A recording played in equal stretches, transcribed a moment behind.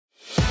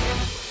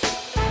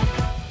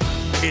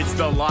It's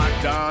the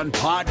Locked On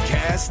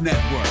Podcast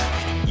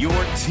Network, your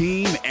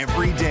team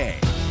every day.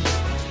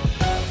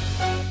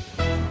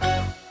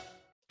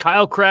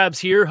 Kyle Krabs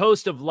here,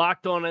 host of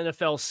Locked On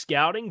NFL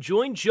Scouting.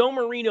 Join Joe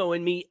Marino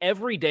and me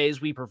every day as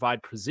we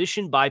provide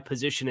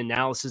position-by-position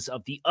analysis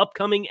of the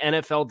upcoming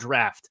NFL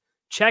Draft.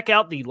 Check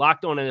out the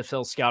Locked On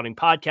NFL Scouting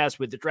podcast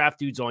with the Draft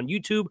Dudes on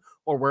YouTube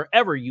or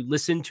wherever you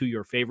listen to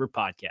your favorite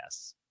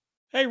podcasts.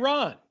 Hey,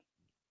 Ron,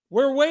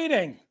 we're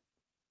waiting.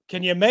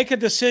 Can you make a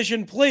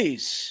decision,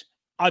 please?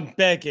 I'm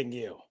begging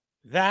you.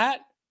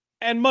 That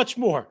and much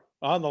more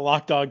on the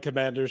Locked On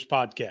Commanders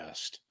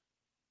podcast.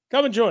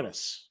 Come and join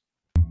us.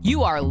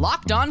 You are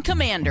Locked On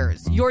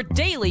Commanders, your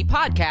daily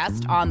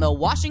podcast on the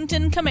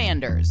Washington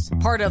Commanders.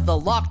 Part of the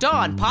Locked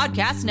On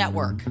Podcast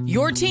Network,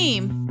 your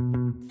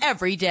team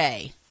every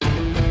day.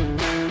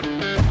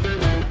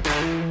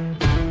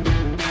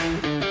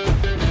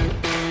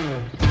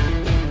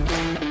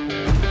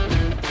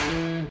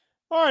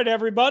 All right,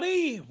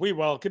 everybody, we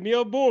welcome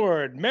you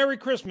aboard. Merry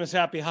Christmas,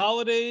 happy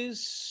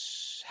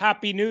holidays,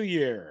 happy New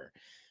Year.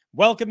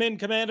 Welcome in,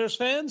 Commanders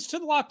fans, to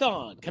the Locked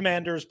On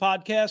Commanders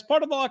podcast,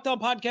 part of the Locked On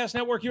Podcast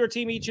Network, your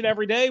team each and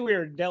every day. We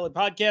are a daily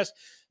podcast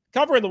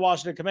covering the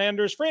Washington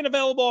Commanders, free and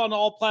available on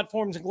all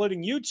platforms,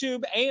 including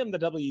YouTube and the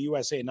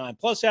WUSA 9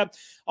 Plus app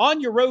on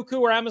your Roku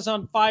or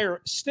Amazon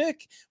Fire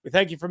Stick. We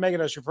thank you for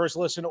making us your first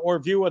listen or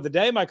view of the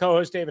day. My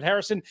co-host, David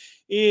Harrison,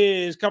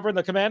 is covering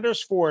the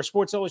Commanders for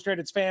Sports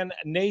Illustrated's Fan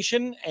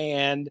Nation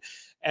and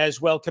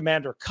as well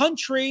Commander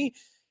Country.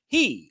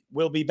 He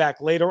will be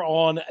back later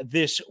on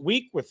this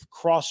week with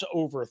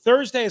Crossover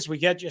Thursday as we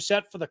get you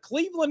set for the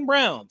Cleveland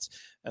Browns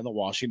and the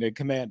Washington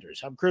Commanders.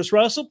 I'm Chris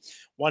Russell,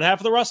 one half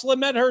of the Russell and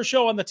Medhurst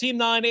Show on the Team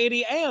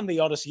 980 and the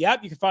Odyssey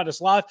app. You can find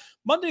us live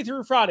Monday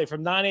through Friday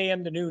from 9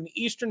 a.m. to noon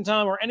Eastern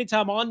Time or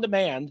anytime on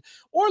demand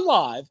or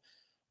live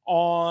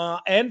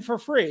and for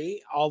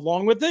free,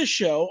 along with this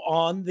show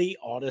on the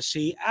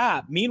Odyssey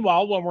app.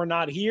 Meanwhile, when we're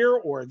not here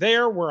or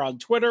there, we're on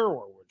Twitter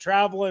or we're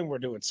traveling, we're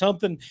doing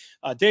something.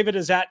 David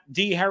is at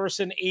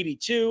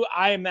dharrison82.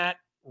 I am at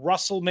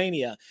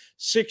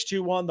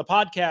Russellmania621. The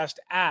podcast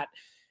at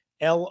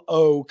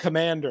LO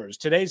Commanders.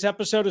 Today's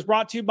episode is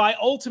brought to you by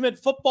Ultimate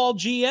Football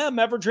GM.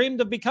 Ever dreamed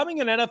of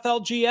becoming an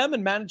NFL GM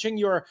and managing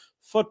your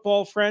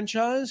football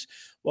franchise?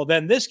 Well,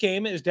 then this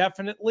game is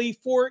definitely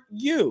for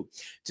you.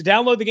 To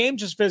download the game,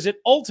 just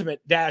visit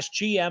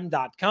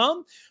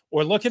ultimate-gm.com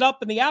or look it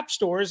up in the app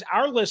stores.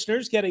 Our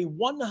listeners get a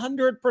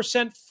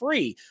 100%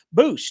 free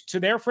boost to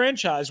their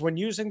franchise when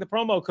using the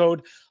promo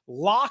code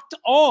Locked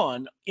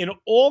On in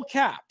all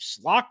caps.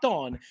 Locked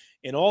On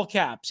in all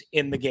caps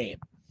in the game.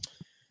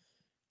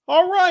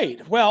 All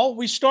right. Well,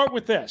 we start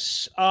with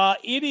this.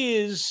 It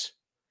is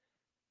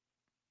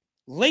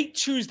late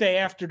Tuesday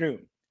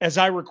afternoon as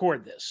I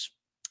record this.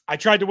 I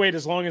tried to wait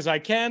as long as I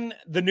can.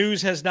 The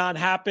news has not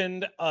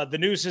happened. The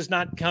news has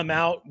not come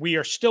out. We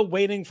are still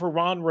waiting for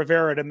Ron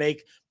Rivera to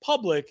make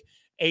public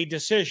a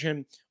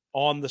decision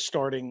on the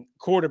starting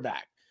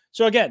quarterback.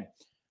 So again,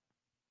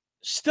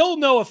 still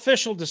no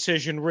official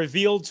decision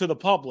revealed to the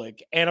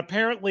public and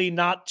apparently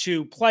not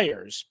to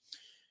players.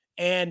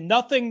 And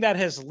nothing that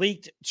has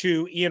leaked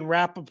to Ian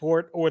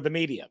Rappaport or the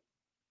media.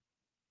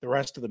 The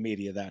rest of the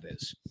media, that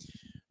is.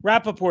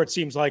 Rappaport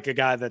seems like a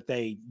guy that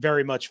they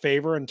very much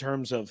favor in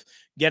terms of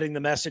getting the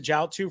message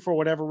out to for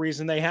whatever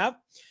reason they have.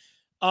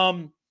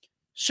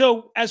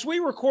 So as we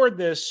record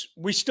this,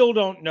 we still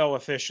don't know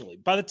officially.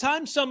 By the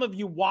time some of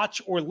you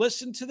watch or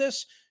listen to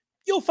this,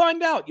 you'll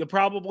find out. You'll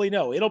probably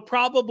know. It'll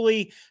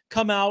probably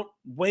come out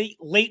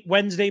late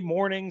Wednesday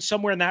morning,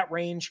 somewhere in that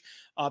range,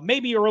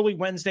 maybe early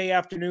Wednesday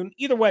afternoon.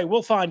 Either way,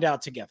 we'll find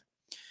out together.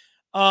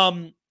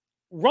 Ron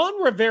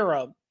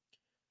Rivera,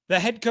 the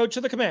head coach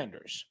of the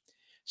Commanders,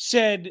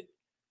 said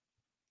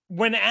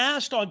when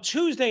asked on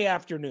Tuesday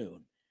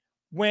afternoon,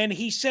 when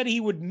he said he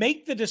would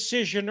make the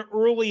decision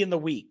early in the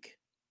week.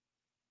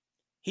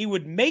 He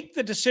would make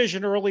the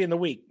decision early in the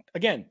week.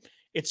 Again,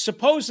 it's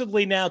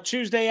supposedly now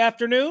Tuesday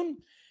afternoon,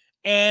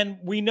 and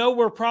we know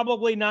we're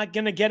probably not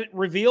going to get it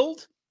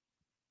revealed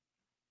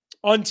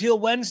until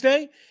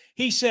Wednesday.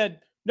 He said,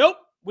 nope,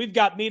 we've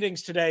got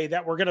meetings today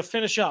that we're going to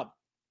finish up.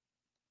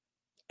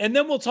 And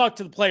then we'll talk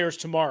to the players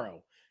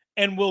tomorrow,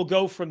 and we'll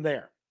go from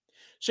there.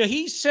 So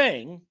he's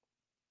saying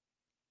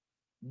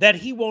that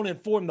he won't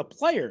inform the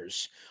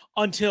players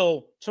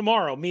until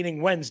tomorrow,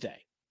 meaning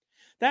Wednesday.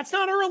 That's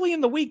not early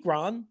in the week,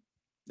 Ron.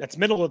 That's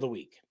middle of the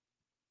week.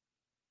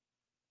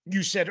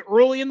 You said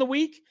early in the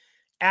week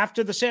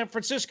after the San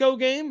Francisco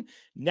game.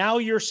 Now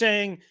you're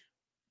saying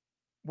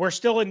we're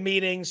still in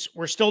meetings.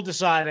 We're still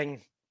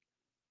deciding.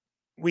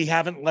 We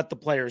haven't let the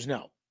players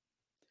know.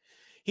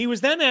 He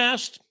was then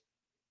asked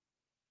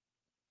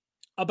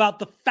about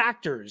the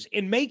factors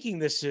in making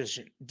this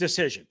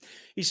decision.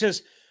 He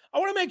says, I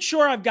want to make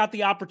sure I've got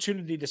the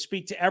opportunity to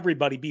speak to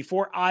everybody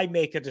before I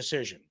make a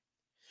decision.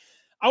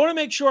 I want to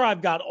make sure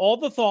I've got all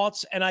the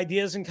thoughts and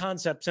ideas and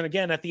concepts. And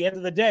again, at the end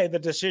of the day, the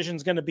decision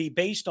is going to be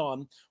based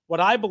on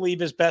what I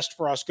believe is best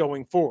for us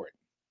going forward.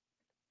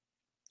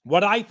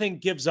 What I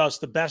think gives us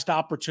the best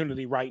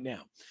opportunity right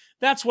now.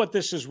 That's what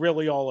this is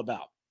really all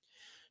about.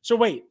 So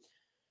wait,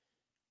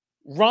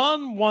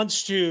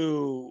 Ron's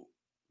going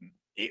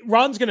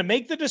to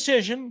make the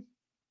decision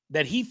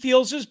that he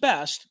feels is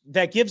best,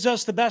 that gives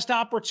us the best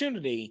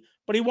opportunity,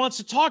 but he wants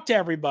to talk to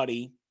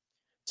everybody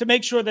to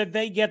make sure that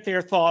they get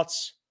their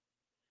thoughts,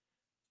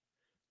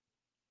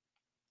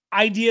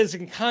 ideas,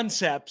 and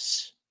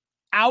concepts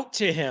out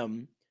to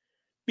him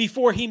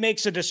before he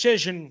makes a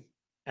decision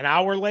an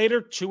hour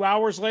later, 2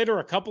 hours later,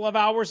 a couple of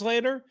hours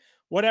later,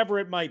 whatever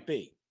it might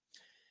be.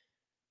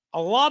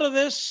 A lot of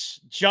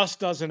this just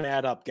doesn't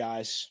add up,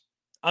 guys.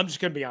 I'm just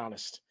going to be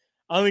honest.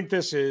 I think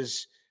this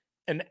is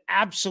an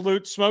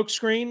absolute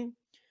smokescreen.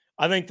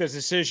 I think the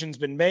decision's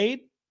been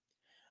made.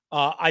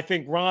 I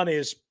think Ron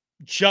is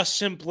just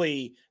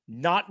simply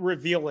not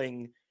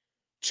revealing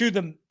to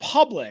the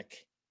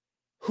public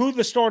who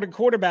the starting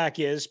quarterback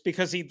is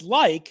because he'd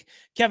like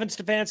Kevin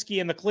Stefanski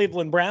and the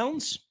Cleveland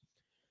Browns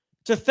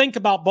to think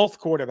about both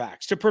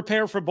quarterbacks, to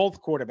prepare for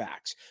both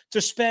quarterbacks, to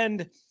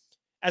spend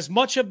as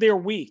much of their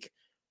week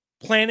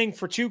planning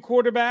for two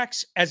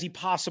quarterbacks as he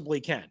possibly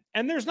can.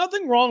 And there's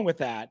nothing wrong with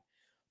that.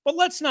 But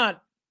let's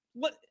not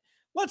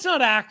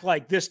act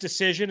like this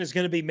decision is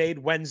going to be made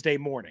Wednesday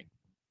morning.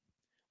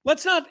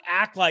 Let's not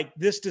act like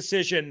this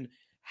decision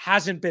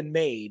hasn't been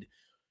made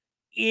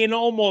in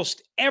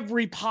almost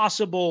every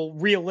possible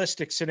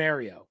realistic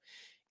scenario.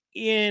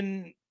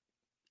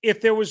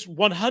 If there was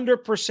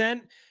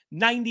 100%,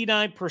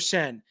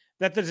 99%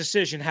 that the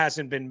decision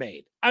hasn't been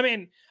made. I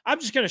mean, I'm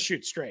just going to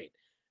shoot straight.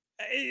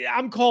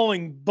 I'm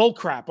calling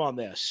bullcrap on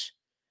this.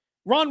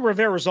 Ron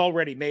Rivera's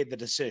already made the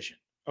decision,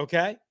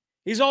 okay?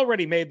 He's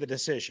already made the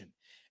decision.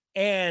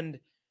 And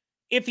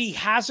if he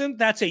hasn't,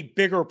 that's a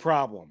bigger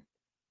problem,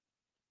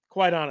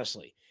 quite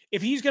honestly.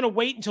 If he's going to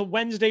wait until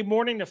Wednesday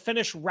morning to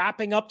finish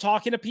wrapping up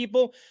talking to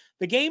people,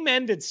 the game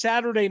ended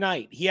Saturday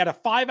night. He had a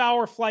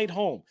 5-hour flight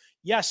home.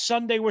 Yes,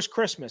 Sunday was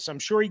Christmas. I'm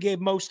sure he gave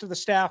most of the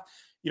staff,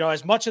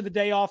 as much of the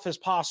day off as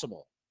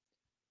possible.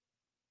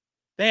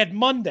 They had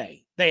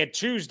Monday. They had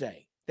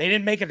Tuesday. They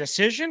didn't make a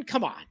decision?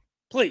 Come on,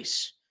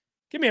 please.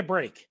 Give me a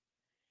break.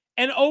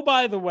 And oh,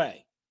 by the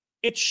way,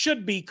 it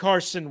should be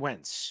Carson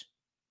Wentz.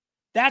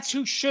 That's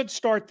who should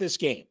start this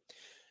game.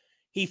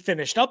 He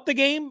finished up the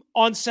game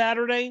on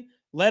Saturday,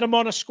 led him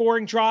on a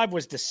scoring drive,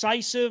 was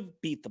decisive,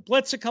 beat the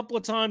blitz a couple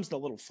of times, the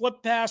little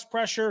flip pass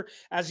pressure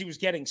as he was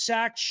getting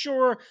sacked.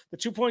 Sure, the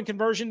 2-point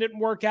conversion didn't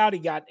work out. He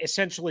got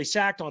essentially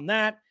sacked on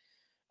that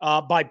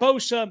by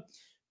Bosa.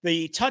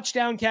 The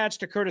touchdown catch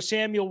to Curtis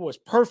Samuel was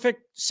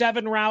perfect.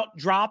 7 route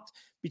dropped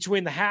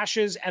between the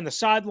hashes and the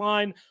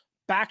sideline,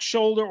 back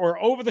shoulder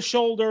or over the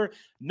shoulder.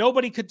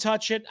 Nobody could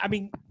touch it. I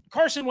mean,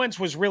 Carson Wentz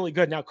was really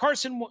good. Now,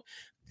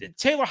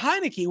 Taylor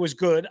Heineke was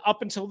good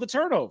up until the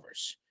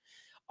turnovers.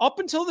 Up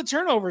until the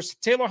turnovers,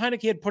 Taylor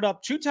Heineke had put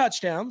up 2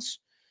 touchdowns,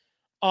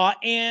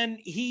 and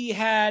he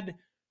had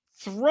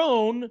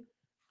thrown,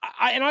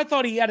 and I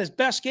thought he had his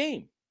best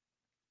game.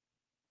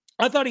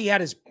 I thought he had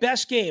his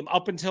best game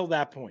up until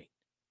that point.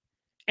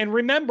 And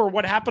remember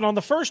what happened on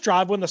the first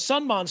drive when the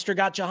Sun Monster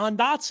got Jahan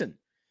Dotson.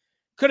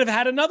 Could have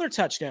had another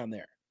touchdown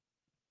there.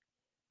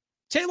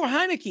 Taylor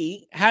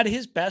Heineke had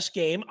his best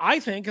game, I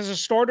think, as a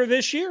starter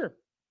this year.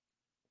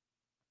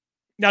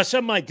 Now,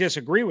 some might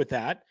disagree with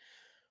that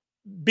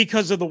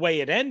because of the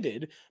way it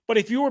ended. But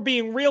if you were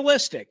being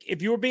realistic,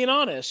 if you were being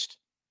honest,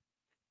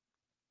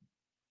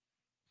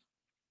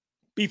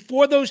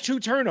 before those 2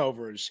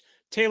 turnovers,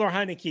 Taylor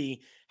Heineke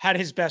had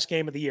his best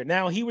game of the year.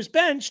 Now, he was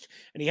benched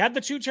and he had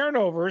the 2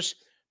 turnovers,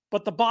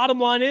 but the bottom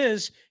line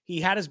is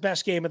he had his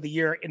best game of the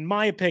year, in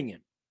my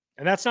opinion.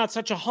 And that's not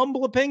such a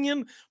humble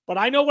opinion, but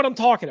I know what I'm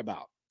talking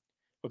about.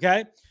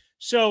 Okay?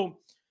 So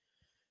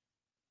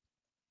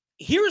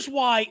here's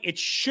why it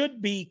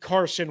should be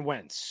Carson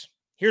Wentz.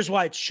 Here's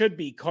why it should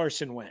be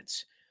Carson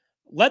Wentz.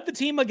 Led the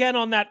team again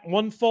on that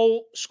 1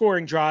 full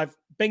scoring drive.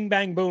 Bing,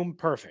 bang, boom.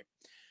 Perfect.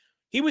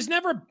 He was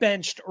never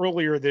benched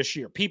earlier this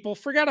year. People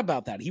forget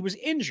about that. He was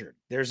injured.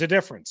 There's a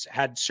difference.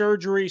 Had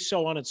surgery,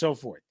 so on and so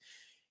forth.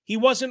 He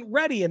wasn't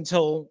ready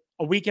until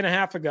a week and a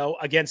half ago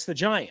against the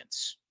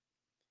Giants.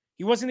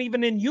 He wasn't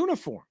even in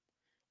uniform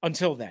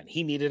until then.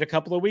 He needed a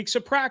couple of weeks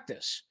of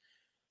practice.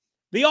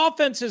 The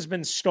offense has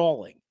been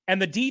stalling,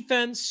 and the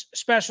defense,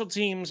 special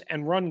teams,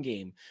 and run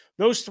game,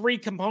 those 3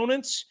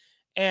 components,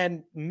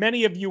 and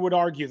many of you would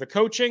argue the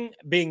coaching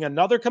being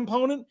another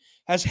component,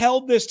 has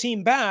held this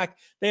team back.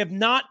 They have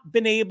not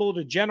been able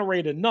to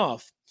generate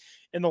enough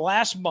in the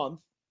last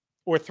month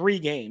or 3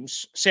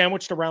 games,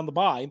 sandwiched around the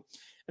bye,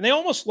 and they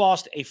almost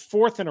lost a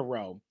 4th in a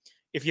row,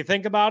 if you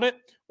think about it,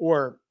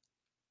 or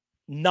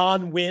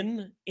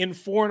non-win in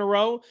 4 in a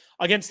row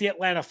against the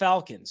Atlanta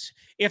Falcons.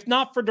 If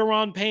not for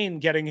Daron Payne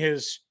getting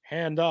his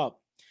hand up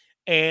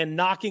and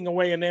knocking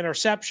away an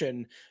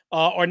interception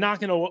or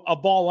knocking a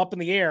ball up in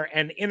the air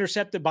and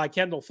intercepted by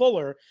Kendall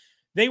Fuller,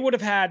 they would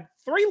have had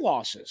 3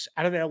 losses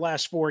out of their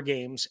last 4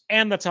 games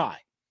and the tie.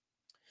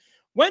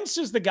 Wentz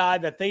is the guy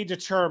that they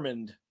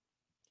determined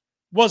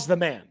was the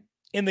man.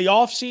 In the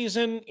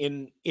offseason,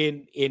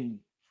 in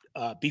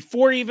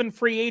before even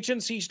free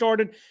agency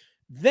started,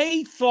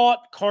 they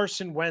thought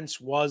Carson Wentz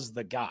was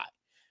the guy.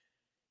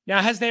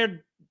 Now, has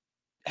there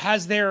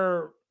has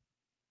their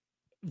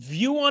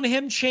view on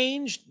him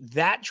changed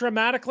that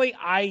dramatically?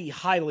 I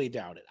highly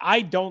doubt it.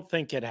 I don't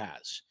think it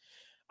has.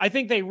 I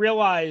think they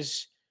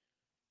realize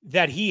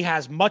that he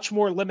has much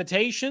more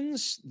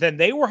limitations than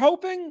they were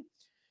hoping.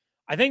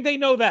 I think they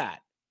know that.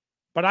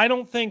 But I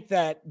don't think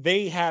that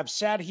they have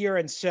sat here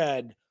and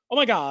said, oh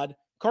my God,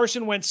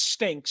 Carson Wentz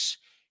stinks.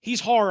 He's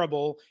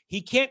horrible.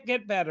 He can't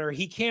get better.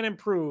 He can't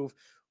improve.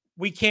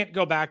 We can't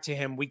go back to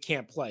him. We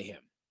can't play him.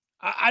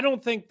 I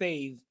don't think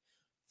they've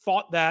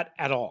thought that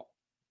at all.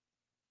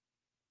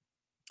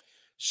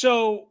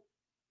 So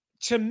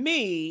to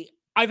me,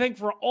 I think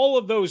for all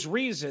of those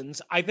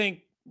reasons, I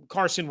think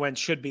Carson Wentz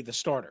should be the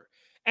starter.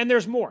 And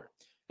there's more.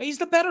 He's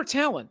the better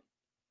talent.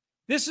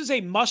 This is a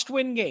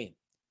must-win game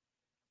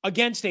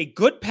against a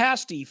good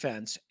pass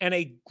defense and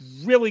a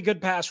really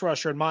good pass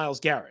rusher in Myles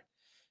Garrett.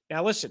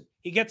 Now, listen,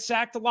 he gets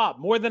sacked a lot,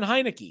 more than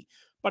Heineke.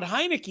 But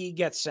Heineke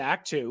gets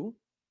sacked too,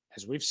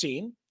 as we've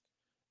seen.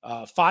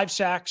 5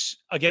 sacks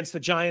against the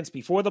Giants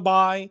before the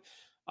bye.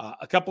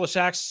 A couple of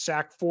sacks,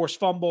 sack, forced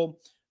fumble,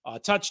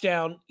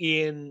 touchdown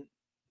in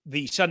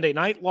the Sunday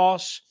night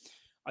loss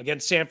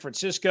against San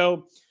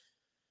Francisco.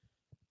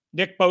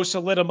 Nick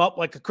Bosa lit him up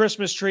like a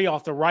Christmas tree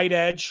off the right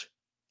edge.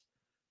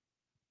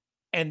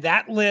 And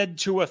that led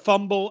to a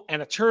fumble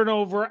and a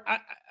turnover.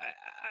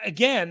 I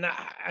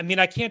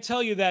can't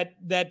tell you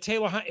that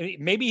Taylor,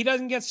 maybe he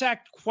doesn't get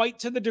sacked quite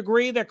to the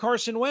degree that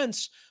Carson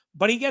Wentz,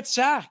 but he gets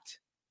sacked.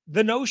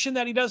 The notion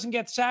that he doesn't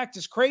get sacked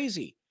is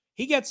crazy.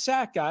 He gets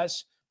sacked,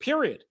 guys,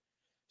 period.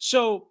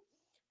 So,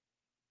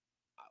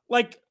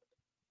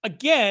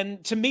 again,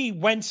 to me,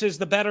 Wentz is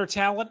the better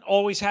talent,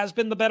 always has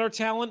been the better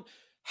talent,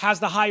 has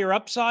the higher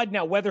upside.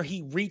 Now, whether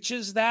he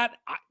reaches that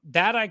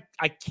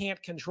I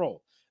can't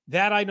control.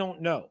 That I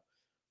don't know.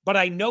 But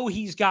I know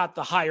he's got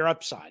the higher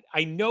upside.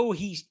 I know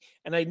he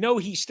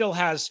still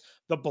has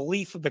the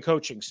belief of the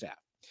coaching staff.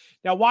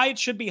 Now, why it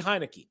should be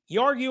Heineke. He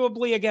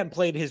arguably, again,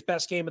 played his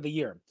best game of the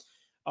year,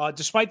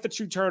 despite the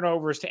 2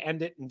 turnovers to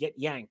end it and get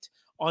yanked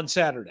on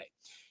Saturday.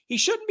 He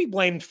shouldn't be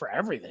blamed for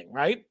everything,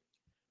 right?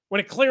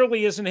 When it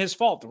clearly isn't his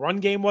fault. The run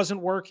game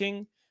wasn't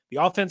working.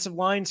 The offensive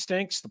line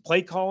stinks. The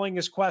play calling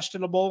is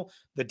questionable.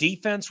 The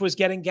defense was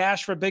getting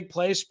gashed for big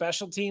plays.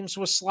 Special teams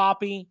was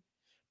sloppy.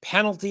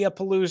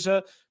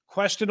 Penalty-a-palooza.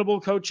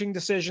 Questionable coaching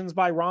decisions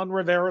by Ron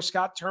Rivera,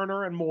 Scott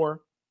Turner, and more.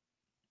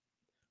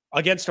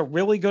 Against a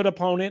really good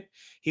opponent.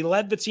 He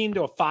led the team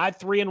to a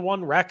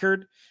 5-3-1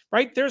 record,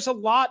 right? There's a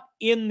lot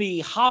in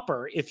the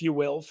hopper, if you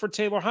will, for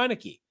Taylor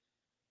Heineke.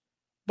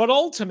 But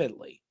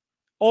ultimately,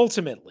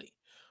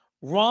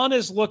 Ron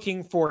is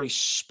looking for a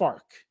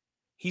spark.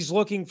 He's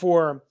looking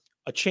for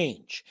a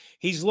change.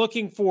 He's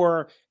looking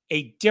for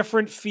a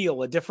different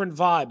feel, a different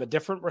vibe, a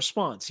different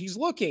response. He's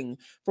looking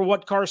for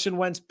what Carson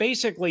Wentz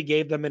basically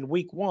gave them in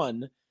week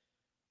 1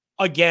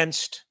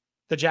 against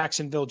the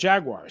Jacksonville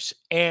Jaguars,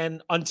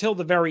 and until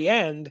the very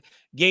end,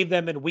 gave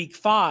them in week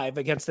 5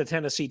 against the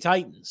Tennessee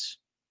Titans.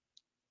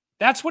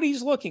 That's what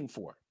he's looking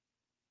for.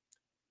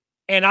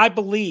 And I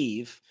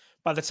believe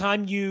by the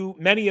time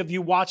many of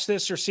you watch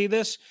this or see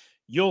this,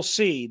 you'll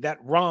see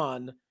that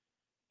Ron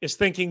is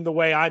thinking the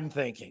way I'm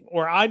thinking,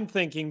 or I'm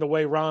thinking the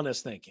way Ron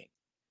is thinking,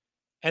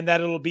 and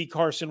that it'll be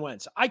Carson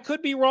Wentz. I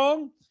could be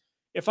wrong.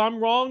 If I'm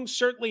wrong,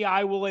 certainly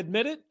I will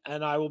admit it,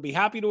 and I will be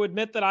happy to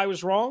admit that I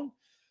was wrong.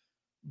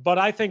 But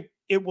I think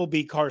it will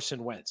be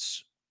Carson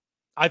Wentz.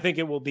 All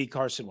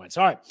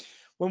right.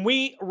 When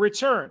we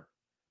return,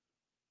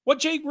 what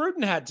Jay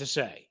Gruden had to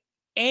say,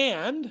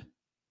 and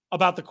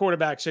about the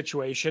quarterback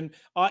situation,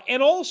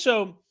 and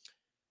also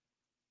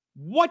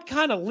what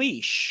kind of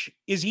leash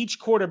is each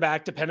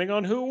quarterback, depending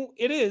on who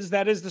it is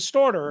that is the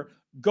starter,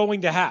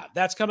 going to have.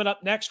 That's coming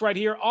up next right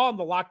here on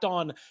the Locked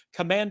On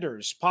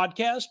Commanders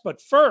podcast.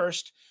 But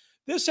first,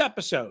 this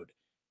episode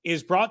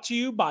is brought to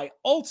you by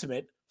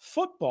Ultimate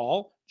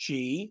Football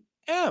GM.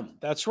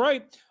 That's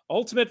right.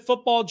 Ultimate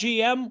Football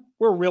GM.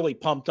 We're really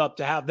pumped up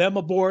to have them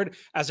aboard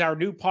as our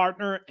new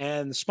partner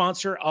and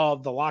sponsor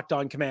of the Locked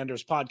On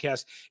Commanders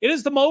podcast. It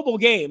is the mobile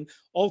game,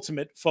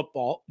 Ultimate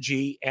Football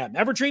GM.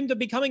 Ever dreamed of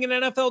becoming an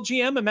NFL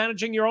GM and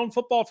managing your own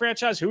football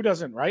franchise? Who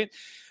doesn't, right?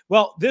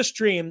 Well, this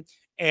dream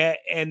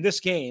and this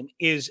game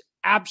is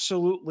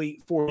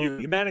absolutely for you.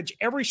 You manage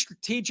every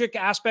strategic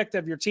aspect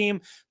of your team,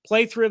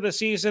 play through the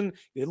season,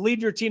 you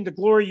lead your team to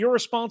glory. You're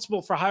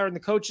responsible for hiring the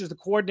coaches, the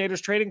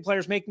coordinators, trading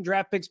players, making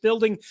draft picks,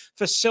 building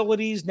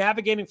facilities,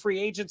 navigating free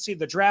agency,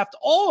 the draft,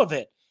 all of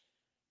it.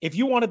 If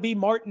you want to be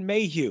Martin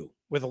Mayhew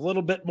with a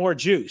little bit more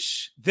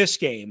juice, this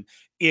game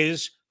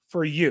is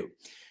for you.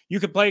 You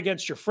can play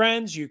against your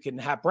friends. You can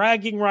have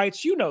bragging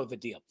rights. You know the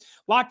deal.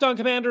 Locked On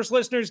Commanders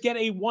listeners get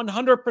a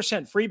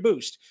 100% free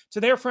boost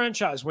to their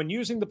franchise when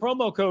using the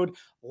promo code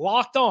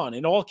Locked On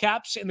in all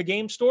caps in the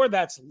game store.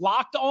 That's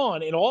Locked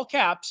On in all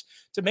caps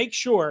to make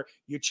sure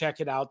you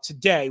check it out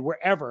today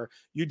wherever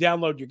you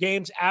download your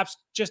games, apps.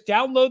 Just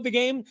download the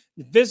game,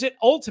 visit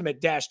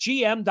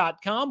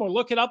ultimate-gm.com or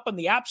look it up on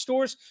the app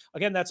stores.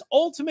 Again, that's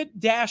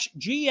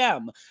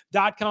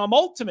ultimate-gm.com.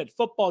 Ultimate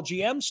Football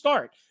GM.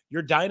 Start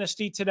your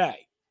dynasty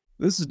today.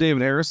 This is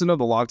David Harrison of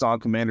the Locked On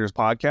Commanders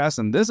podcast,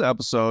 and this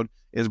episode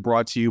is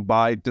brought to you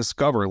by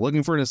Discover.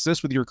 Looking for an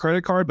assist with your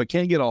credit card but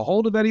can't get a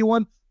hold of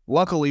anyone?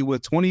 Luckily,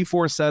 with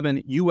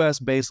 24/7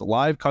 U.S.-based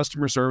live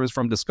customer service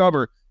from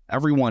Discover,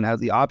 everyone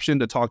has the option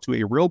to talk to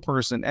a real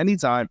person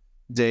anytime,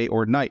 day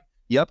or night.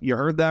 Yep, you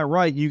heard that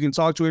right. You can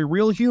talk to a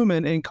real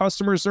human in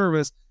customer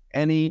service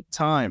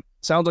anytime.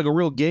 Sounds like a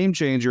real game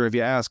changer if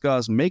you ask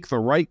us. Make the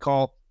right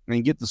call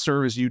and get the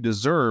service you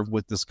deserve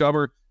with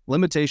Discover.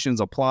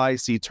 Limitations apply.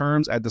 See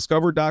terms at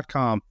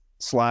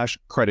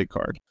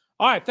discover.com/creditcard.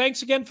 All right,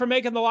 thanks again for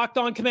making the Locked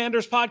On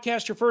Commanders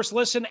podcast your first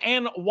listen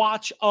and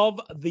watch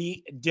of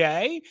the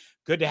day.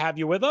 Good to have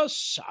you with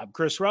us. I'm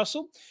Chris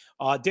Russell.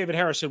 David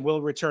Harrison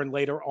will return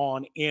later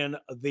on in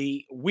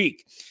the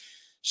week.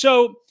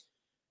 So,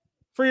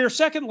 for your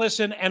second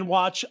listen and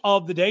watch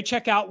of the day,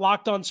 check out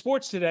Locked On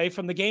Sports Today.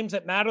 From the games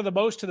that matter the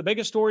most to the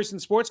biggest stories in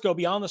sports, go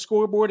beyond the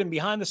scoreboard and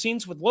behind the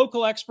scenes with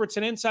local experts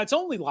and insights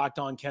only Locked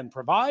On can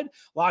provide.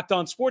 Locked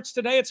On Sports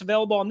Today, it's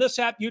available on this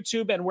app,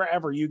 YouTube, and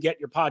wherever you get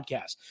your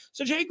podcast.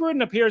 So Jay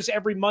Gruden appears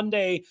every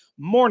Monday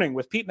morning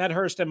with Pete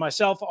Medhurst and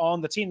myself on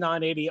the Team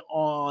 980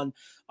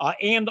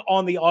 and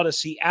on the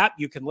Odyssey app.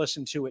 You can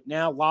listen to it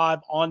now, live,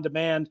 on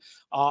demand,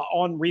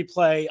 on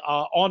replay,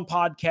 on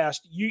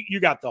podcast. You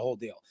got the whole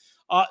deal.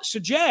 So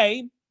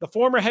Jay, the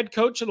former head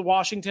coach of the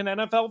Washington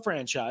NFL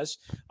franchise,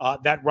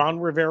 that Ron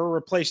Rivera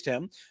replaced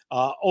him,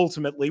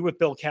 ultimately with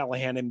Bill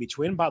Callahan in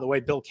between. By the way,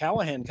 Bill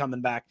Callahan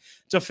coming back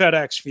to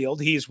FedEx Field.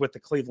 He's with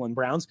the Cleveland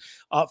Browns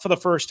for the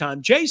first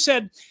time. Jay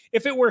said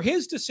if it were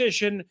his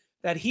decision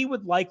that he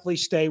would likely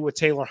stay with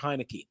Taylor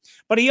Heinicke,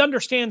 but he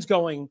understands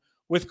going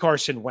with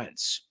Carson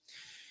Wentz.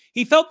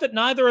 He felt that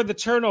neither of the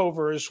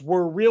turnovers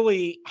were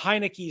really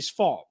Heinicke's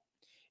fault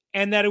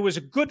and that it was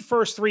a good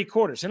first three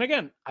quarters. And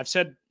again, I've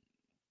said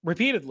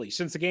repeatedly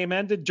since the game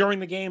ended, during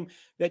the game,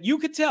 that you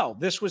could tell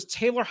this was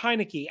Taylor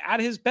Heinicke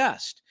at his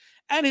best.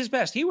 At his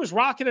best. He was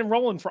rocking and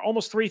rolling for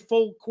almost three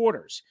full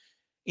quarters.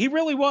 He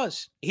really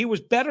was. He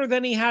was better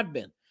than he had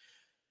been.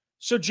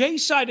 So Jay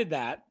cited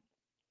that.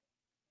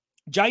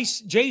 Jay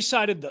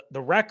cited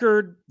the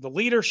record, the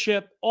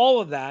leadership,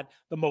 all of that,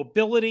 the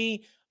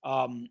mobility,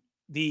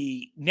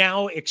 the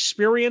now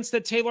experience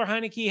that Taylor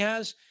Heinicke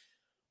has.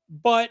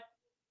 But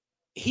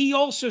he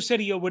also said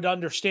he would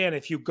understand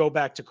if you go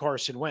back to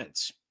Carson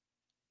Wentz.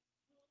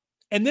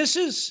 And this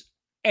is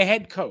a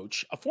head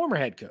coach, a former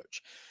head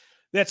coach,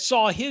 that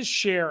saw his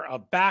share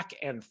of back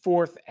and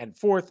forth and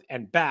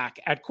back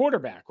at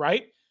quarterback,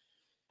 right?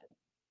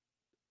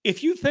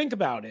 If you think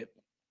about it,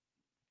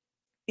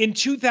 in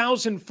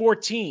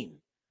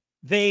 2014,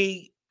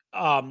 in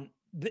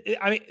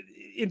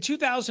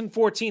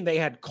 2014, they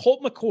had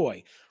Colt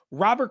McCoy,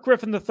 Robert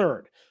Griffin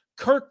III,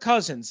 Kirk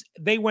Cousins.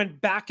 They went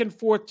back and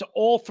forth to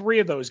all three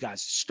of those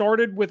guys.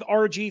 Started with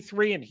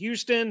RG3 in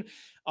Houston,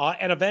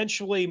 and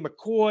eventually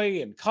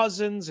McCoy and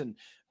Cousins, and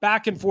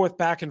back and forth.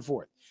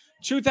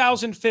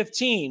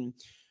 2015,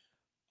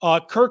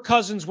 Kirk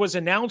Cousins was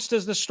announced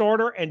as the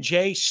starter, and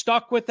Jay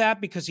stuck with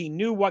that because he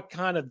knew what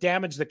kind of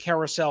damage the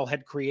carousel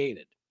had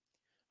created.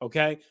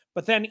 Okay?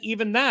 But then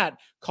even that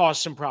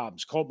caused some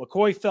problems. Colt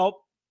McCoy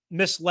felt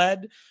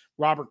misled.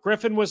 Robert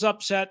Griffin was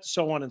upset,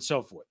 so on and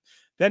so forth.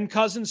 Then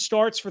Cousins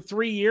starts for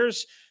 3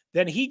 years.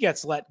 Then he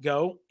gets let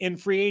go in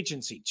free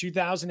agency.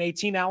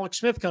 2018, Alex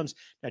Smith comes.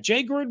 Now,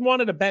 Jay Gruden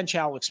wanted to bench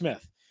Alex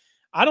Smith.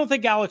 I don't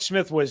think Alex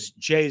Smith was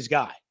Jay's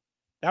guy.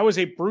 That was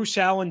a Bruce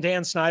Allen,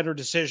 Dan Snyder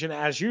decision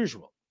as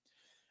usual.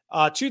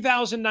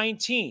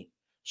 2019,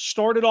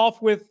 started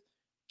off with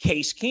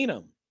Case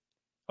Keenum.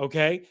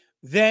 Okay.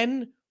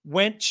 Then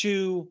went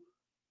to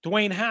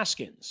Dwayne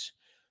Haskins.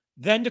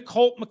 Then to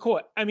Colt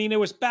McCoy. I mean, it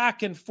was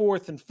back and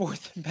forth and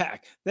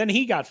back. Then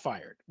he got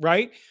fired,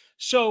 right?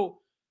 So,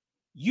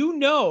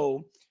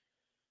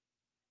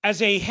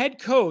 as a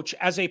head coach,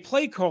 as a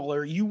play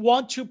caller, you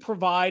want to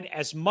provide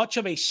as much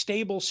of a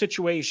stable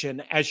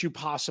situation as you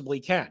possibly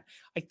can.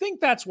 I think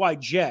that's why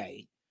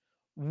Jay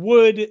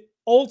would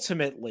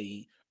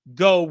ultimately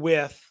go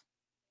with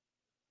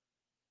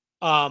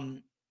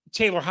Taylor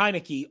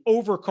Heinicke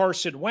over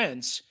Carson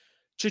Wentz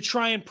to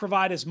try and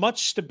provide as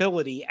much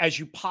stability as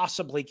you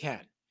possibly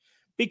can.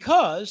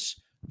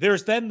 Because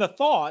there's then the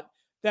thought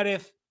that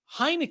if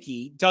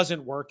Heinicke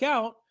doesn't work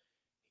out,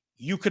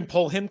 you can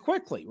pull him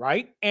quickly,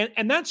 right?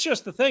 And that's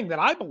just the thing that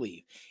I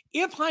believe.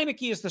 If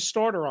Heinicke is the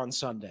starter on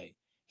Sunday,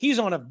 he's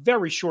on a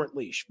very short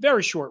leash,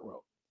 very short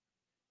rope.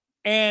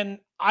 And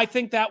I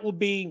think that will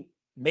be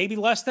maybe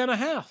less than a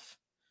half.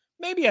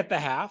 Maybe at the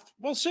half.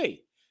 We'll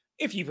see.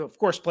 If he, of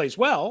course, plays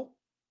well,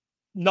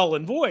 null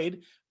and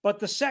void. But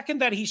the second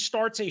that he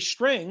starts a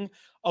string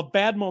of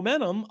bad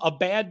momentum, of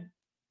bad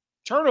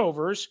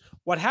turnovers,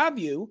 what have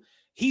you,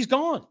 he's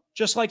gone,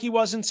 just like he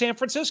was in San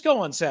Francisco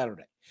on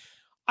Saturday.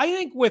 I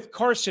think with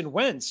Carson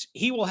Wentz,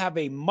 he will have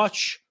a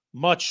much,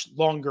 much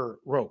longer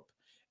rope,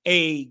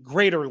 a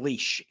greater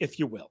leash, if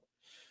you will.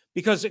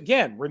 Because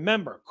again,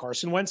 remember,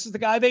 Carson Wentz is the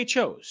guy they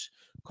chose.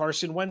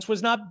 Carson Wentz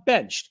was not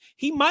benched.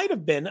 He might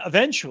have been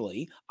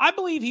eventually. I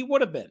believe he would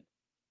have been.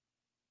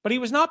 But he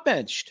was not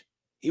benched.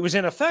 He was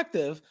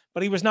ineffective,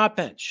 but he was not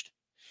benched.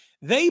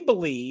 They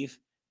believe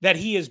that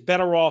he is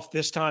better off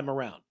this time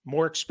around.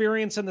 More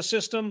experience in the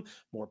system,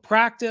 more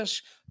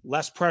practice,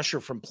 less pressure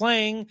from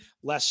playing,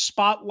 less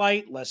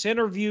spotlight, less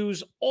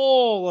interviews,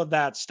 all of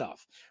that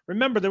stuff.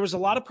 Remember, there was a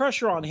lot of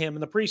pressure on him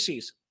in the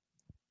preseason.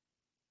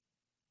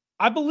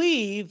 I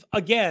believe,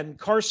 again,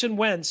 Carson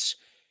Wentz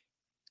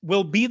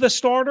will be the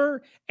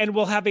starter and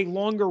will have a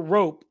longer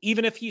rope,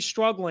 even if he's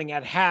struggling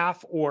at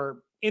half or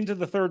into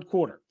the third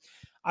quarter.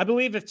 I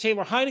believe if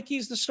Taylor Heinicke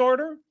is the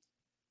starter,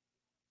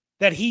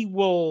 that he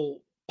will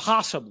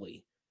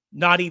possibly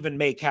not even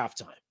make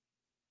halftime.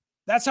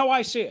 That's how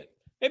I see it.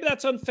 Maybe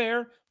that's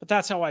unfair, but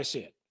that's how I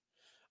see it.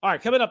 All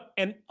right, coming up,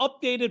 an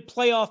updated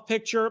playoff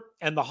picture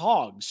and the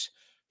Hogs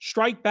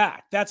strike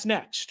back. That's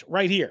next,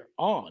 right here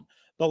on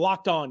the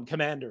Locked On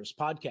Commanders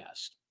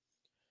podcast.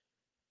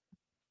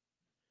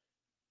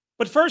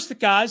 But first,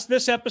 guys,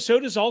 this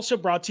episode is also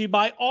brought to you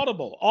by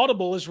Audible.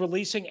 Audible is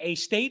releasing a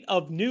slate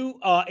of new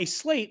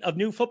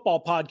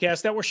football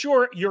podcasts that we're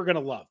sure you're going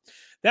to love.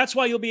 That's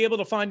why you'll be able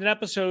to find an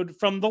episode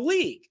from The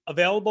League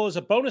available as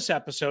a bonus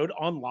episode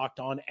on Locked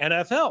On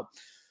NFL.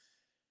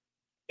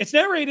 It's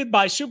narrated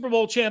by Super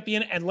Bowl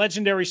champion and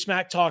legendary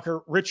smack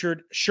talker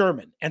Richard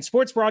Sherman and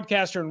sports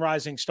broadcaster and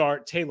rising star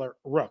Taylor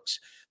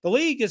Rooks. The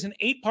League is an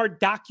 8-part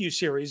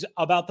docuseries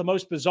about the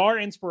most bizarre,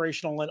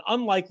 inspirational, and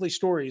unlikely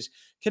stories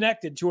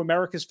connected to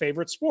America's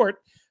favorite sport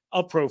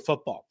of pro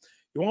football.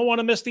 You won't want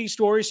to miss these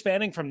stories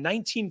spanning from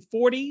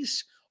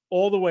 1940s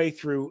all the way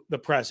through the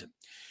present.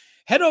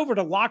 Head over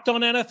to Locked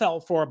On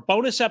NFL for a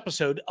bonus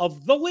episode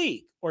of The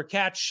League or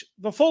catch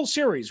the full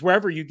series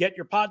wherever you get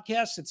your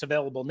podcasts. It's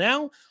available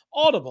now.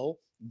 Audible,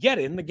 get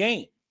in the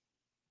game.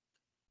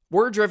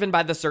 We're driven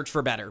by the search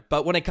for better,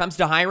 but when it comes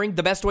to hiring,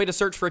 the best way to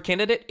search for a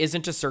candidate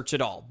isn't to search at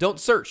all.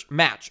 Don't search,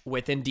 match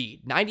with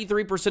Indeed.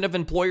 93% of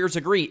employers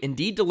agree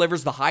Indeed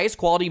delivers the highest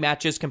quality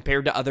matches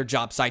compared to other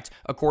job sites,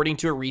 according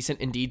to a recent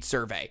Indeed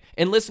survey.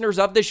 And listeners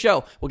of this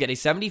show will get a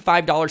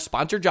 $75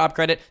 sponsored job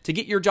credit to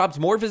get your jobs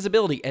more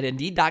visibility at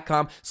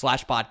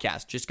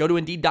Indeed.com/podcast. Just go to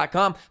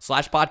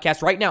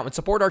Indeed.com/podcast right now and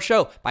support our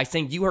show by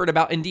saying you heard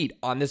about Indeed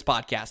on this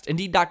podcast.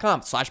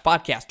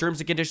 Indeed.com/podcast.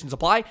 Terms and conditions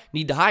apply.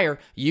 Need to hire?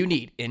 You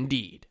need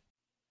Indeed.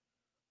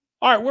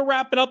 All right, we're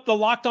wrapping up the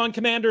Locked On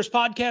Commanders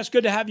podcast.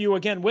 Good to have you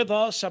again with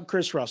us. I'm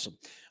Chris Russell.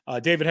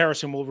 David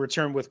Harrison will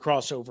return with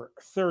Crossover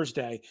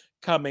Thursday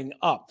coming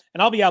up.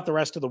 And I'll be out the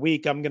rest of the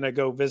week. I'm going to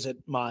go visit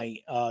my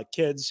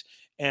kids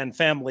and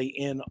family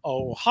in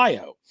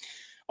Ohio.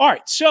 All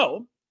right,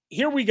 so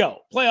here we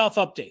go. Playoff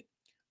update.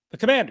 The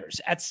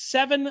Commanders at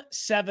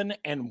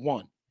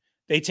 7-7-1.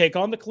 They take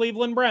on the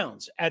Cleveland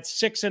Browns at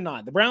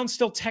 6-9. The Browns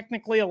still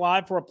technically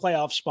alive for a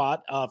playoff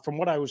spot. From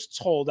what I was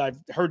told, I've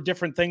heard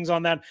different things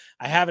on that.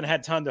 I haven't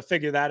had time to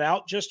figure that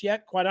out just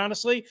yet, quite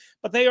honestly.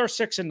 But they are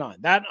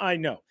 6-9. That I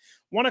know.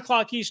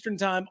 1:00 Eastern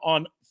time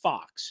on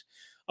Fox.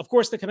 Of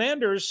course, the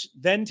Commanders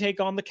then take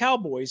on the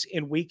Cowboys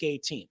in Week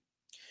 18.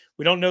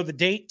 We don't know the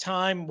date,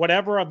 time,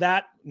 whatever of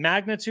that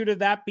magnitude of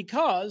that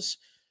because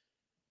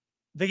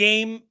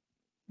the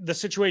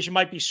situation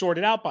might be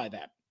sorted out by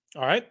that.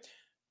 All right.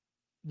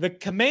 The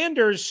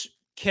Commanders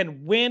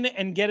can win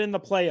and get in the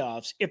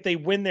playoffs if they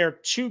win their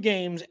 2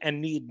 games and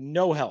need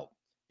no help,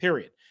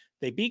 period.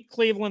 They beat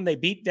Cleveland, they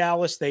beat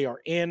Dallas, they are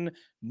in,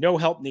 no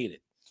help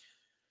needed.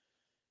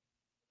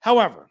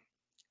 However,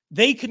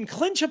 they can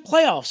clinch a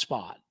playoff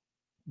spot,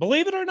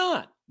 believe it or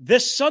not,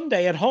 this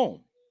Sunday at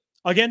home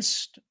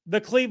against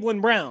the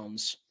Cleveland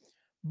Browns,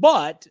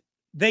 but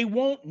they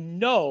won't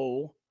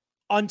know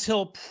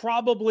until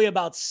probably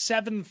about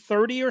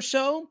 7:30 or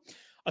so.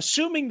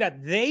 Assuming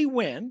that they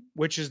win,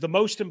 which is the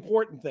most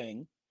important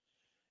thing,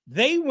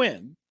 they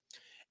win,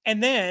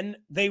 and then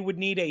they would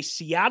need a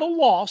Seattle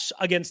loss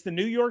against the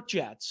New York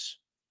Jets.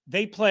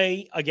 They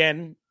play,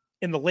 again,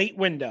 in the late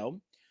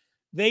window.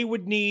 They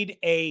would need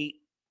a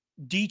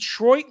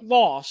Detroit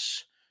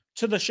loss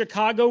to the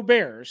Chicago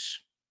Bears.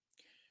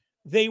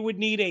 They would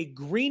need a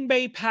Green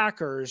Bay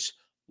Packers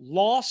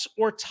loss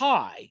or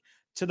tie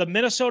to the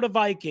Minnesota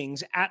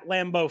Vikings at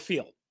Lambeau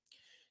Field.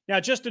 Now,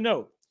 just a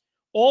note,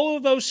 all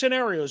of those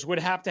scenarios would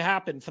have to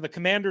happen for the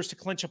Commanders to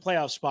clinch a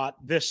playoff spot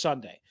this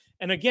Sunday.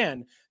 And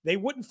again, they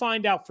wouldn't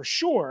find out for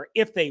sure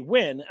if they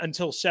win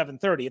until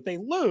 7:30. If they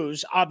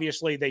lose,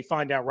 obviously they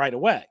find out right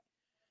away.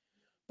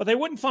 But they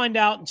wouldn't find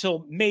out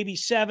until maybe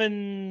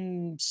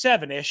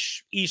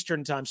 7-ish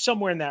Eastern time,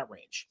 somewhere in that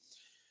range.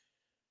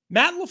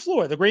 Matt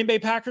LaFleur, the Green Bay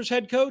Packers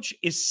head coach,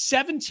 is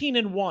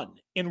 17-1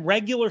 in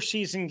regular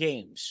season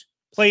games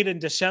played in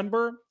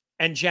December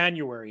and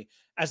January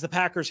as the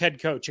Packers head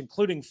coach,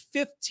 including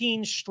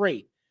 15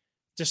 straight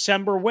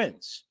December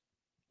wins.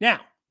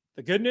 Now,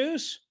 the good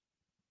news?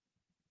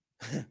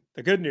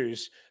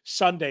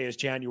 Sunday is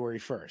January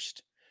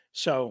 1st.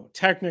 So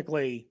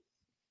technically,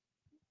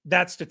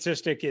 that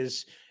statistic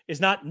is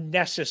not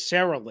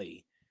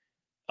necessarily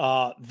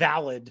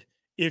valid,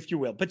 if you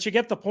will. But you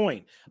get the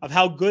point of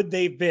how good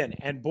they've been.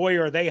 And boy,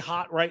 are they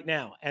hot right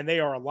now. And they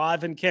are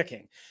alive and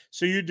kicking.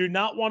 So you do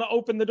not want to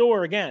open the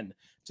door again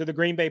to the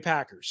Green Bay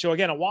Packers. So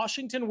again, a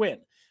Washington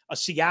win, a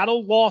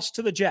Seattle loss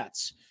to the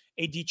Jets,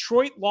 a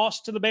Detroit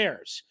loss to the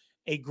Bears,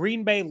 a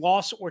Green Bay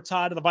loss or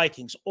tie to the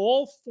Vikings.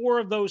 All four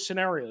of those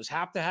scenarios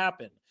have to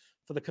happen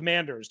for the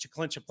Commanders to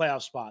clinch a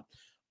playoff spot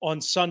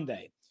on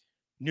Sunday,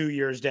 New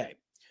Year's Day.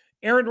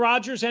 Aaron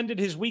Rodgers ended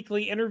his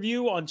weekly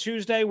interview on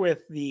Tuesday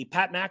with the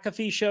Pat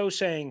McAfee show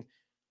saying,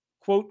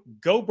 quote,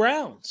 "Go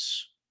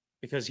Browns,"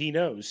 because he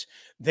knows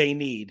they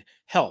need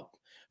help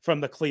from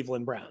the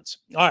Cleveland Browns.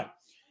 All right.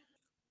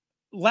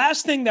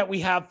 Last thing that we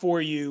have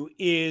for you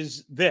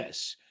is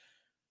this.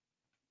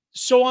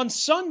 So on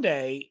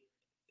Sunday,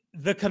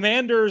 the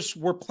Commanders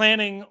were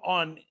planning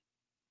on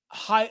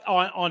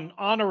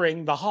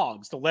honoring the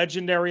Hogs, the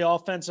legendary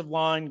offensive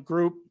line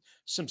group,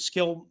 some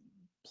skill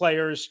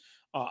players.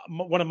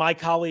 One of my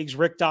colleagues,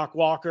 Rick Doc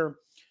Walker,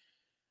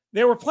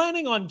 they were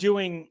planning on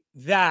doing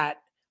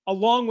that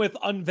along with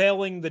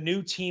unveiling the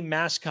new team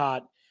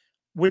mascot,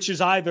 which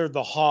is either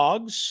the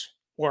Hogs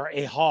or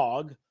a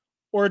hog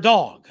or a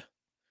dog.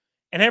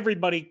 And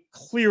everybody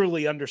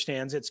clearly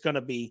understands it's going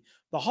to be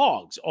the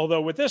Hogs.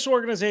 Although with this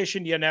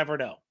organization, you never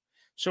know.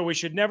 So we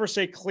should never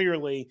say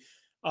clearly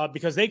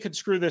because they could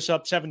screw this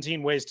up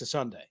 17 ways to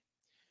Sunday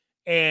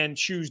and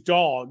choose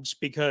dogs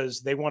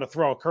because they want to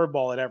throw a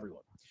curveball at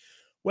everyone.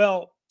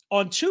 Well,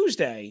 on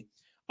Tuesday,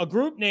 a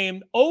group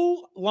named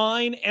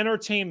O-Line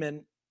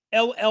Entertainment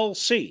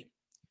LLC,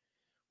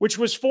 which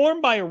was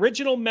formed by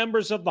original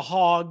members of the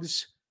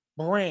Hogs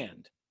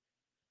brand,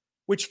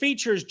 which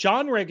features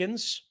John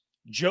Riggins,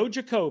 Joe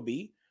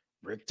Jacoby,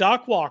 Rick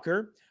Doc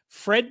Walker,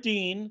 Fred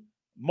Dean,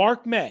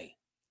 Mark May.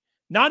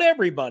 Not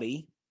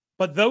everybody,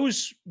 but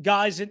those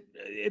guys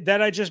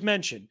that I just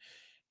mentioned.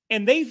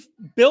 And they've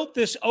built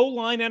this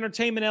O-Line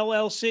Entertainment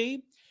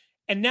LLC,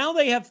 and now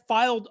they have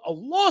filed a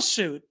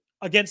lawsuit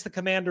against the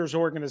Commanders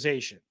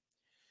organization.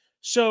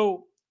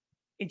 So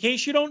in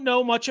case you don't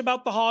know much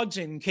about the Hogs,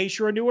 in case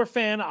you're a newer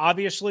fan,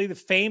 obviously the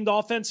famed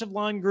offensive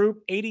line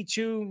group,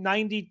 82,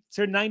 90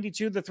 to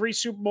 92, the 3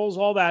 Super Bowls,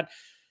 all that.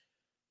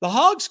 The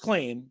Hogs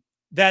claim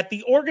that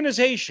the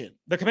organization,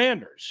 the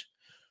Commanders,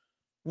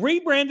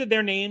 rebranded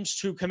their names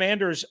to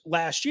Commanders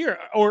last year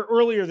or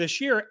earlier this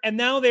year, and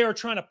now they are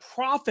trying to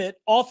profit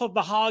off of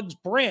the Hogs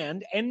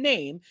brand and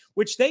name,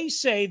 which they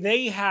say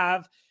they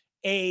have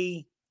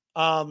a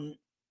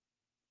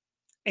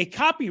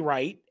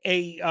copyright,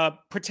 a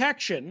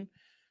protection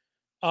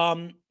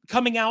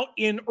coming out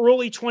in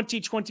early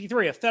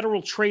 2023. A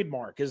federal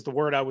trademark is the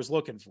word I was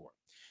looking for.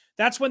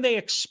 That's when they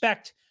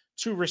expect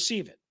to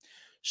receive it.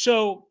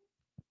 So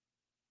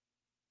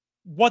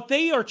what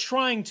they are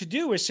trying to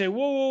do is say,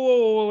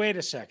 whoa, wait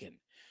a second.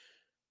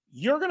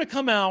 You're going to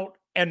come out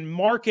and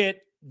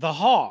market the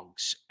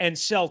Hogs and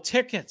sell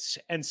tickets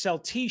and sell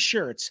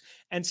T-shirts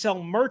and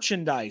sell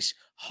merchandise.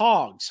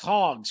 Hogs.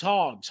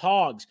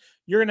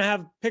 You're going to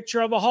have a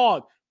picture of a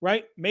hog,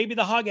 right? Maybe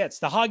the Hogettes.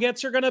 The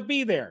Hogettes are going to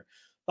be there.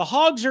 The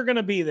Hogs are going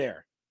to be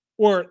there,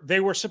 or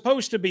they were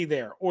supposed to be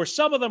there, or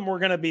some of them were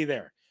going to be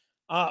there.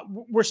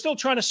 We're still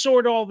trying to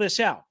sort all this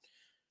out.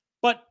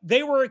 But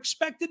they were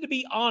expected to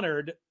be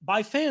honored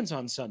by fans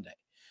on Sunday.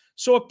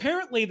 So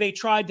apparently they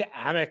tried to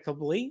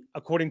amicably,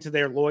 according to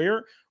their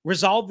lawyer,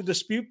 resolve the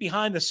dispute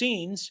behind the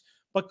scenes,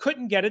 but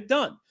couldn't get it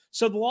done.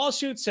 So the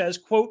lawsuit says,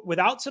 quote,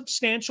 "Without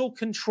substantial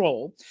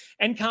control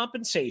and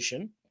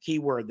compensation," key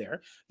word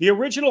there, "the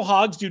original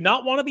Hogs do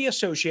not want to be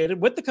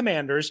associated with the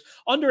Commanders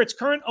under its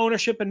current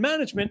ownership and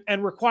management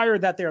and require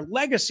that their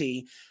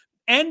legacy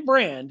and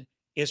brand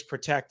is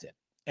protected,"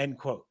 end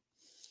quote.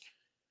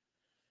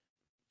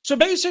 So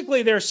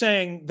basically they're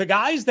saying the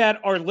guys that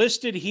are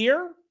listed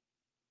here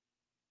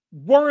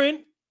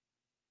weren't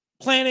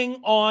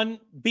planning on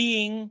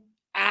being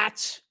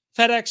at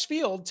FedEx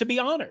Field to be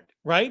honored,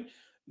 right?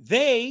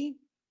 They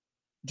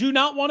do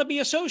not want to be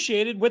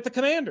associated with the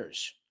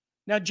Commanders.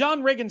 Now,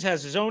 John Riggins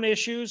has his own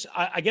issues.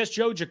 I guess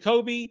Joe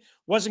Jacoby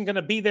wasn't going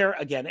to be there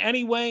again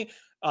anyway.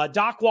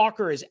 Doc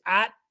Walker is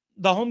at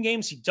the home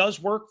games. He does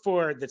work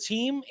for the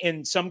team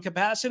in some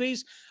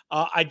capacities.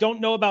 I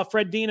don't know about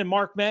Fred Dean and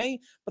Mark May,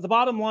 but the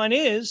bottom line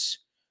is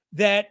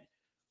that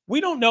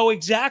we don't know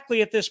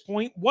exactly at this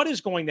point what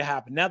is going to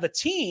happen. Now, the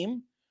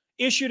team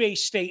issued a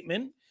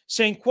statement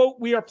saying, quote,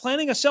 "We are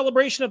planning a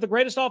celebration of the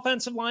greatest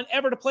offensive line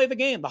ever to play the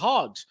game. The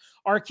Hogs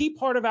are a key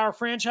part of our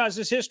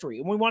franchise's history,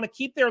 and we want to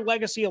keep their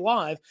legacy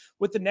alive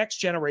with the next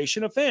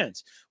generation of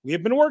fans. We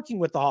have been working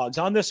with the Hogs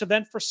on this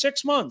event for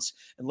 6 months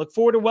and look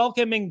forward to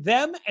welcoming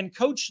them and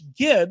Coach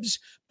Gibbs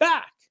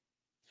back."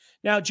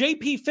 Now,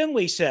 J.P.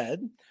 Finley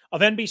said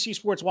of NBC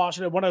Sports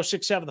Washington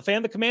 106.7, "The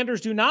Fan, the Commanders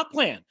do not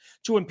plan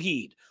to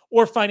impede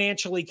or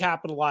financially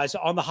capitalize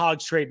on the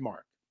Hogs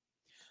trademark.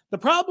 The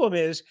problem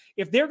is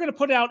if they're going to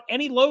put out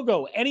any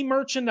logo, any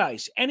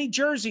merchandise, any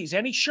jerseys,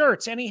 any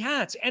shirts, any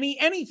hats,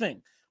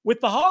 anything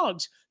with the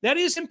Hogs, that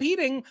is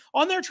impeding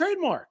on their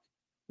trademark,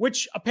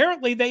 which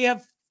apparently they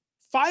have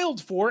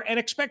filed for and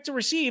expect to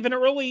receive in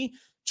early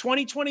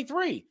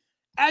 2023.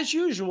 As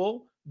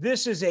usual,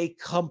 this is a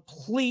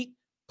complete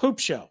poop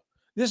show.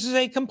 This is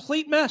a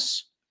complete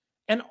mess.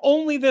 And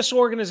only this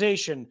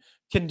organization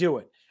can do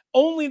it.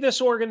 Only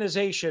this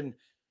organization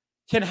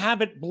can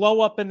have it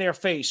blow up in their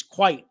face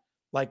quite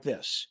like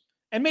this.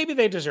 And maybe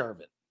they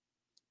deserve it.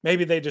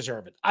 Maybe they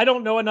deserve it. I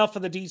don't know enough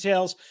of the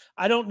details.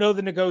 I don't know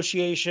the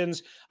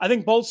negotiations. I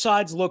think both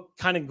sides look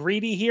kind of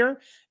greedy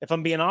here, if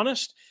I'm being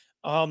honest.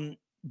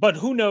 But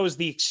who knows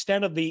the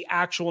extent of the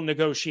actual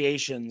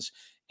negotiations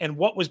and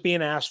what was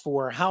being asked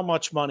for, how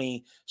much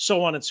money,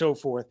 so on and so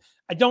forth.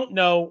 I don't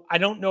know. I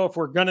don't know if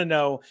we're going to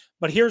know.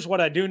 But here's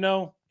what I do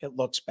know. It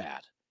looks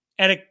bad.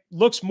 And it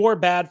looks more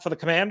bad for the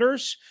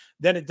Commanders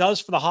than it does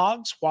for the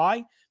Hogs.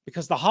 Why?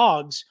 Because the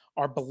Hogs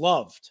are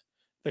beloved.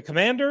 The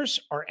Commanders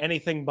are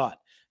anything but.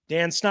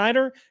 Dan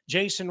Snyder,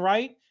 Jason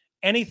Wright,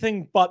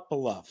 anything but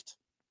beloved.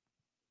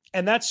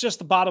 And that's just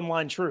the bottom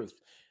line truth.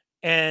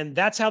 And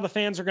that's how the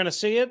fans are going to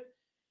see it.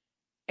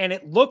 And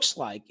it looks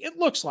like, I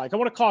want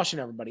to caution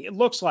everybody, it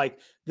looks like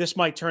this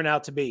might turn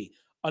out to be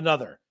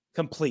another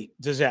complete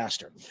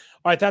disaster.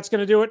 All right, that's going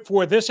to do it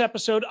for this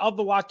episode of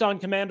the Locked On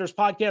Commanders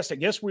podcast. I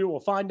guess we will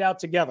find out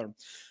together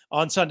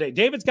on Sunday.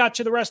 David's got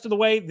you the rest of the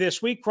way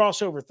this week,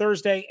 crossover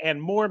Thursday and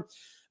more.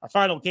 Our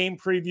final game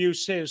preview,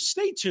 so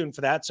stay tuned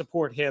for that.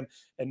 Support him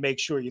and make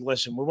sure you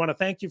listen. We want to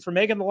thank you for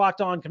making the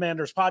Locked On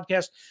Commanders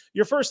podcast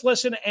your first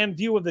listen and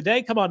view of the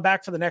day. Come on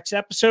back for the next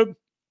episode.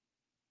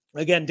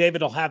 Again,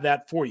 David will have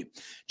that for you.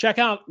 Check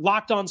out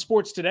Locked On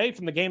Sports Today,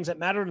 from the games that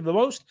matter the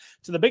most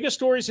to the biggest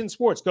stories in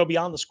sports. Go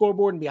beyond the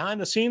scoreboard and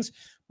behind the scenes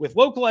with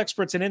local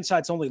experts and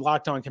insights only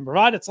Locked On can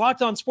provide. It's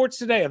Locked On Sports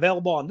Today,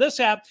 available on this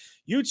app,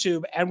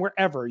 YouTube, and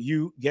wherever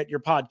you get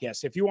your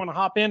podcasts. If you want to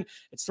hop in,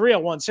 it's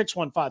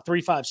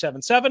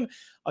 301-615-3577.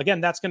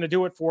 Again, that's going to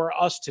do it for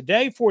us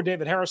today. For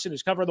David Harrison,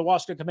 who's covering the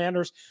Washington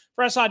Commanders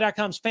for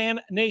SI.com's Fan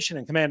Nation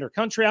and Commander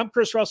Country, I'm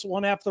Chris Russell,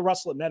 one half of the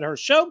Russell and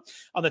Medhurst Show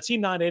on the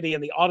Team 980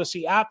 and the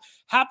Odyssey app.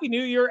 Happy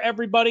New Year,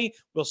 everybody.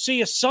 We'll see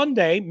you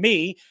Sunday,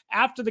 me,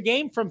 after the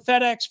game from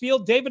FedEx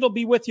Field. David will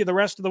be with you the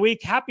rest of the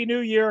week. Happy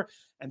New Year,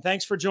 and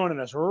thanks for joining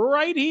us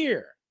right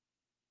here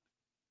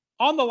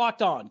on the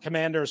Locked On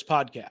Commanders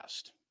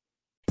podcast.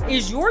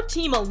 Is your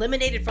team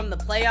eliminated from the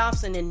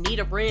playoffs and in need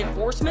of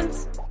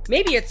reinforcements?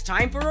 Maybe it's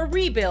time for a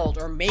rebuild,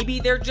 or maybe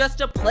they're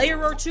just a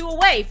player or two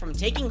away from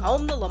taking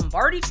home the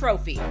Lombardi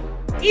Trophy.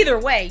 Either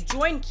way,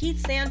 join Keith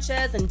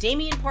Sanchez and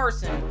Damian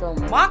Parson for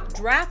Mock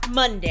Draft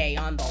Monday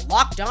on the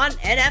Locked On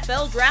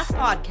NFL Draft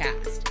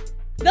Podcast.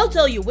 They'll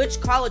tell you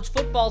which college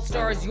football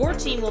stars your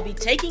team will be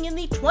taking in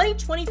the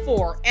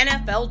 2024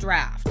 NFL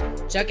Draft.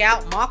 Check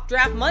out Mock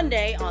Draft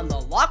Monday on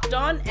the Locked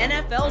On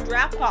NFL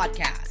Draft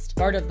Podcast,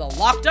 part of the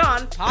Locked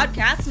On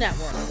Podcast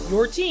Network,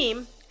 your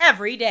team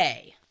every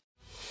day.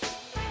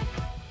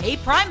 Hey,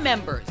 Prime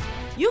members,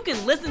 you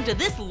can listen to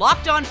this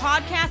Locked On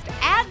podcast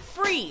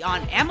ad-free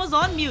on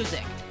Amazon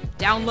Music.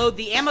 Download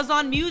the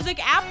Amazon Music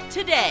app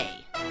today.